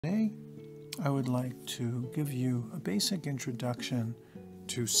Today, I would like to give you a basic introduction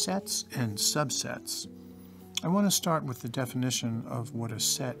to sets and subsets. I want to start with the definition of what a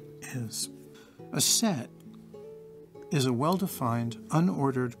set is. A set is a well-defined,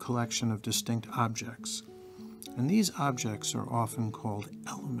 unordered collection of distinct objects, and these objects are often called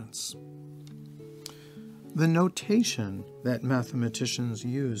elements. The notation that mathematicians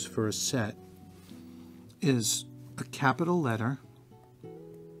use for a set is a capital letter.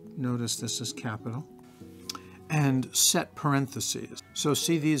 Notice this is capital, and set parentheses. So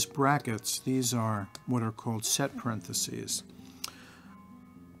see these brackets, these are what are called set parentheses.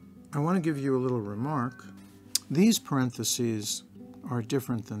 I want to give you a little remark. These parentheses are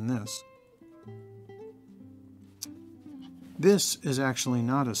different than this. This is actually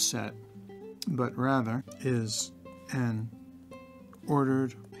not a set, but rather is an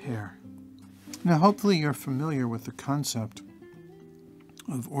ordered pair. Now hopefully you're familiar with the concept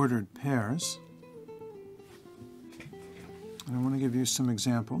of ordered pairs. And I want to give you some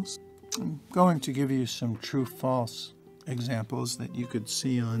examples. I'm going to give you some true-false examples that you could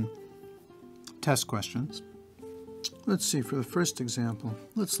see on test questions. Let's see, for the first example,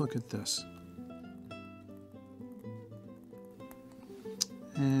 let's look at this.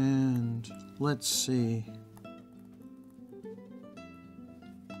 And let's see.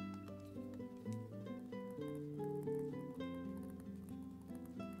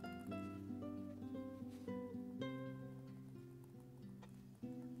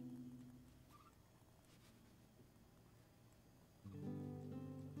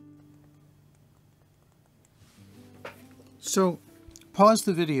 So, pause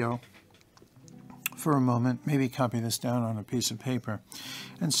the video for a moment, maybe copy this down on a piece of paper,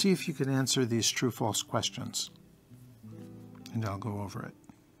 and see if you can answer these true-false questions. And I'll go over it.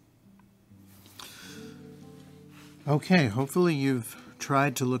 Okay, hopefully you've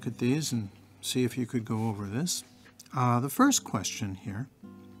tried to look at these and see if you could go over this. The first question here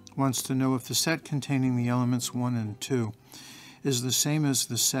wants to know if the set containing the elements 1 and 2 is the same as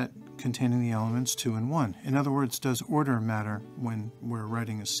the set containing the elements 2 and 1. In other words, does order matter when we're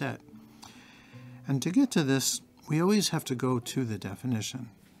writing a set? And to get to this, we always have to go to the definition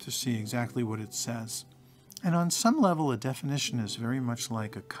to see exactly what it says. And on some level, a definition is very much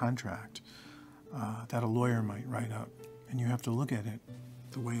like a contract that a lawyer might write up. And you have to look at it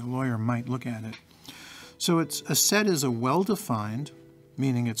the way a lawyer might look at it. So a set is a well-defined,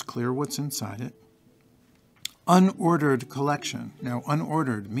 meaning it's clear what's inside it, unordered collection. Now,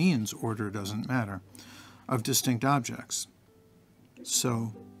 unordered means order doesn't matter, of distinct objects.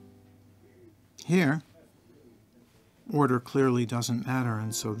 So here, order clearly doesn't matter,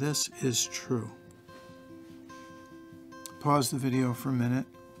 and so this is true. Pause the video for a minute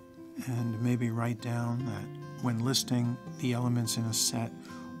and maybe write down that when listing the elements in a set,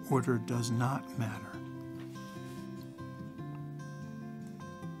 order does not matter.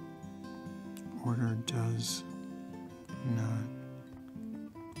 Order does not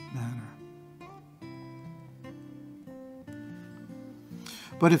matter.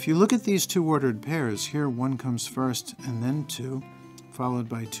 But if you look at these two ordered pairs, here 1 comes first and then 2, followed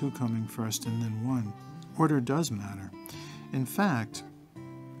by 2 coming first and then 1. Order does matter. In fact,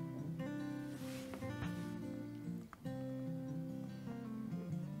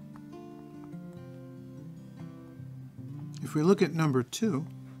 if we look at number 2,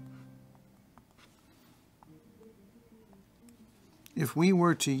 if we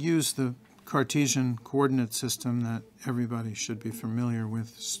were to use the Cartesian coordinate system that everybody should be familiar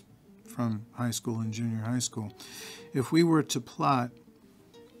with from high school and junior high school, if we were to plot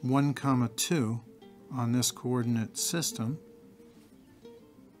 1, 2 on this coordinate system,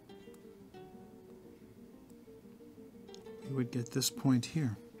 we would get this point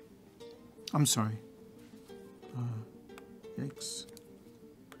here. I'm sorry. Yikes.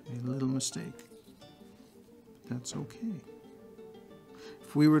 A little mistake. That's okay.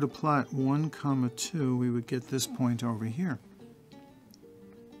 If we were to plot 1, 2, we would get this point over here.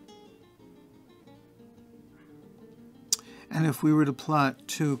 And if we were to plot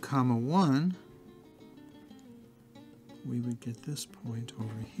 2, 1, we would get this point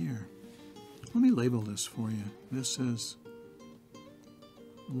over here. Let me label this for you. This is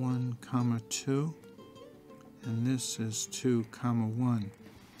 1, 2, and this is 2, 1.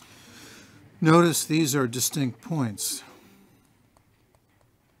 Notice these are distinct points.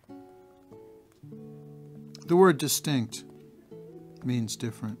 The word distinct means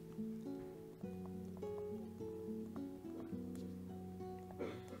different.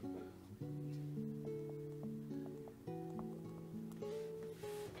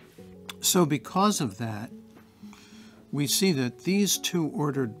 So because of that, we see that these two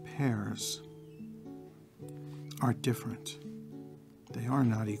ordered pairs are different. They are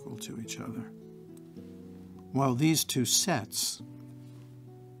not equal to each other. While these two sets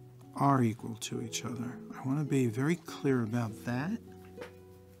are equal to each other. I want to be very clear about that.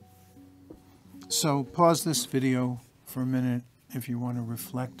 So pause this video for a minute if you want to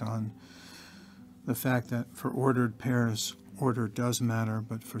reflect on the fact that for ordered pairs, order does matter,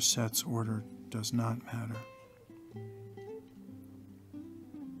 but for sets, order does not matter.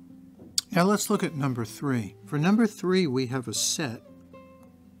 Now let's look at number 3. For number 3, we have a set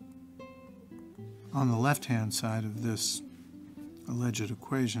on the left-hand side of this alleged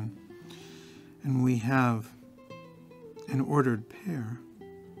equation, and we have an ordered pair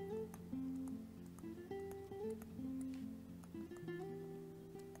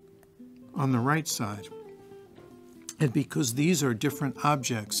on the right side. And because these are different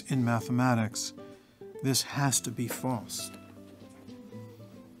objects in mathematics, this has to be false.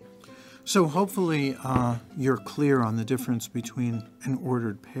 So hopefully you're clear on the difference between an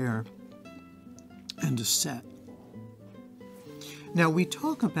ordered pair and a set. Now we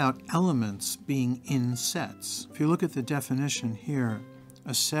talk about elements being in sets. If you look at the definition here,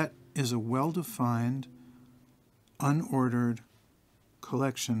 a set is a well-defined, unordered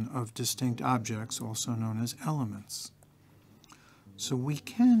collection of distinct objects, also known as elements. So we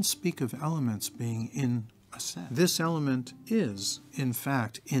can speak of elements being in a set. This element is, in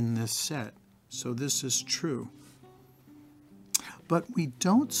fact, in this set, so this is true. But we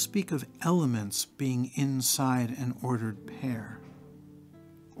don't speak of elements being inside an ordered pair,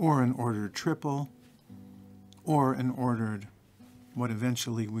 or an ordered triple, or an ordered, what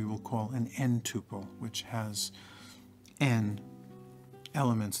eventually we will call an n-tuple, which has n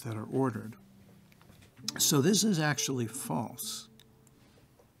elements that are ordered. So this is actually false.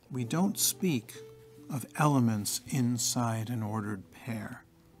 We don't speak of elements inside an ordered pair.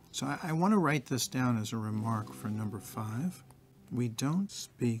 So I want to write this down as a remark for number 5. We don't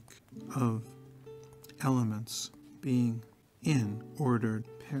speak of elements being in ordered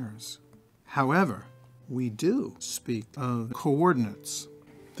pairs. However, we do speak of coordinates.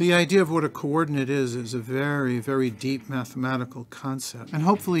 The idea of what a coordinate is a very, very deep mathematical concept. And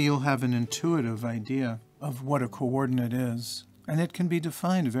hopefully you'll have an intuitive idea of what a coordinate is. And it can be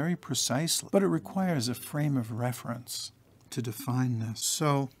defined very precisely, but it requires a frame of reference to define this.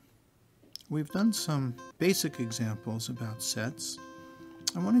 So we've done some basic examples about sets.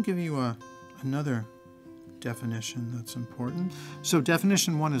 I want to give you another definition that's important. So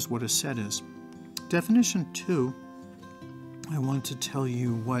definition 1 is what a set is. Definition 2, I want to tell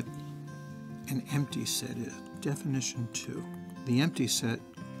you what an empty set is. Definition 2. The empty set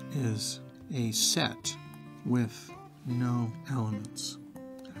is a set with no elements.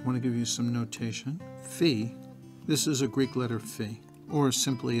 I want to give you some notation. Phi, this is a Greek letter phi, or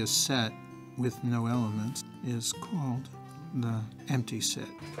simply a set with no elements, is called the empty set.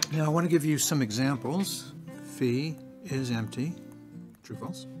 Now I want to give you some examples. Phi is empty. True,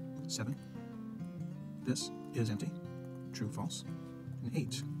 false. 7. This is empty. True, false. And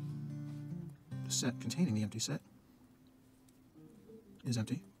 8. The set containing the empty set is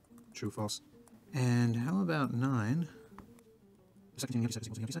empty. True, false. And how about 9? The set containing the empty set is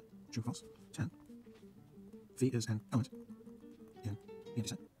equal to the empty set. True, false. 10. Phi is an element in the empty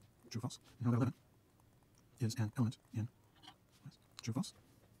set. True, false. And how about 11? Is an element in true, false.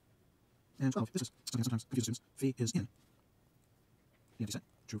 And 12. This is something that sometimes confuses students. Phi is in the empty set.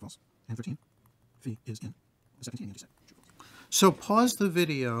 True, false. And 13. Phi is in the set containing the empty set. True, false. So pause the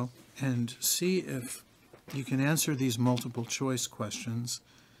video and see if you can answer these multiple choice questions,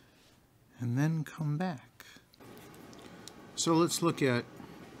 and then come back. So let's look at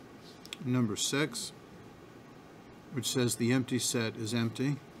number 6, which says the empty set is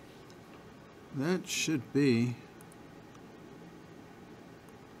empty. That should be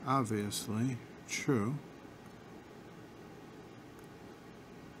obviously true.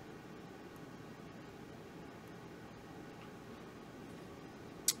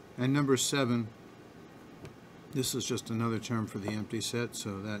 And number 7, this is just another term for the empty set,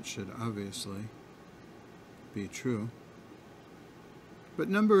 so that should obviously be true. But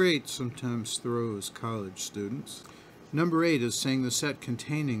number 8 sometimes throws college students. Number 8 is saying the set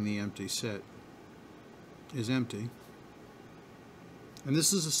containing the empty set is empty. And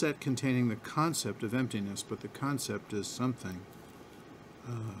this is a set containing the concept of emptiness, but the concept is something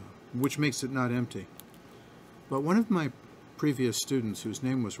which makes it not empty. But one of my previous students, whose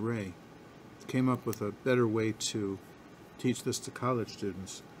name was Ray, came up with a better way to teach this to college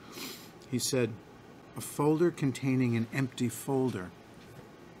students. He said, a folder containing an empty folder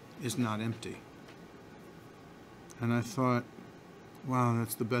is not empty. And I thought, wow,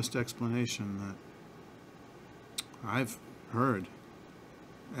 that's the best explanation that I've heard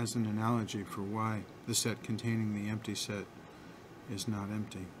as an analogy for why the set containing the empty set is not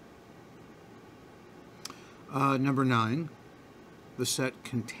empty. Number 9, the set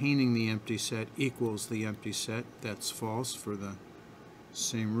containing the empty set equals the empty set. That's false for the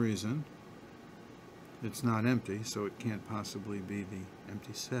same reason. It's not empty, so it can't possibly be the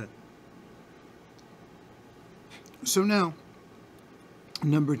empty set. So now,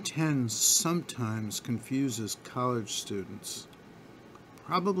 number 10 sometimes confuses college students.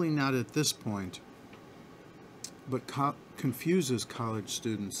 Probably not at this point, but confuses college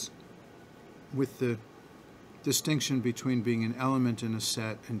students with the distinction between being an element in a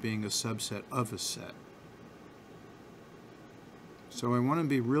set and being a subset of a set. So I want to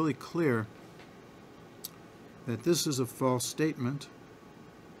be really clear that this is a false statement.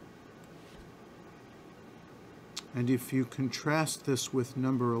 And if you contrast this with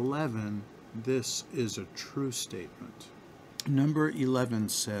number 11, this is a true statement. Number 11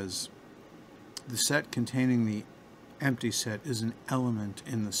 says, the set containing the empty set is an element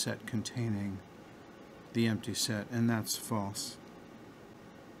in the set containing the empty set, and that's false.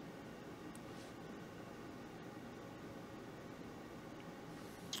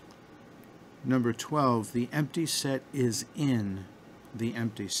 Number 12, the empty set is in the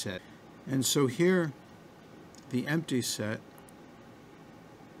empty set. And so here, the empty set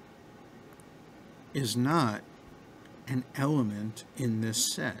is not an element in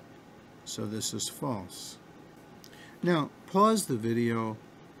this set. So this is false. Now, pause the video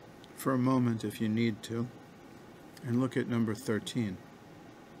for a moment if you need to, and look at number 13.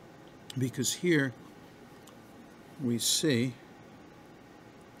 Because here we see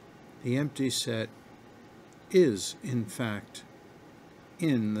the empty set is, in fact,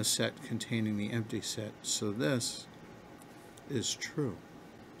 in the set containing the empty set. So this is true.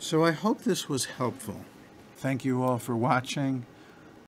 So I hope this was helpful. Thank you all for watching.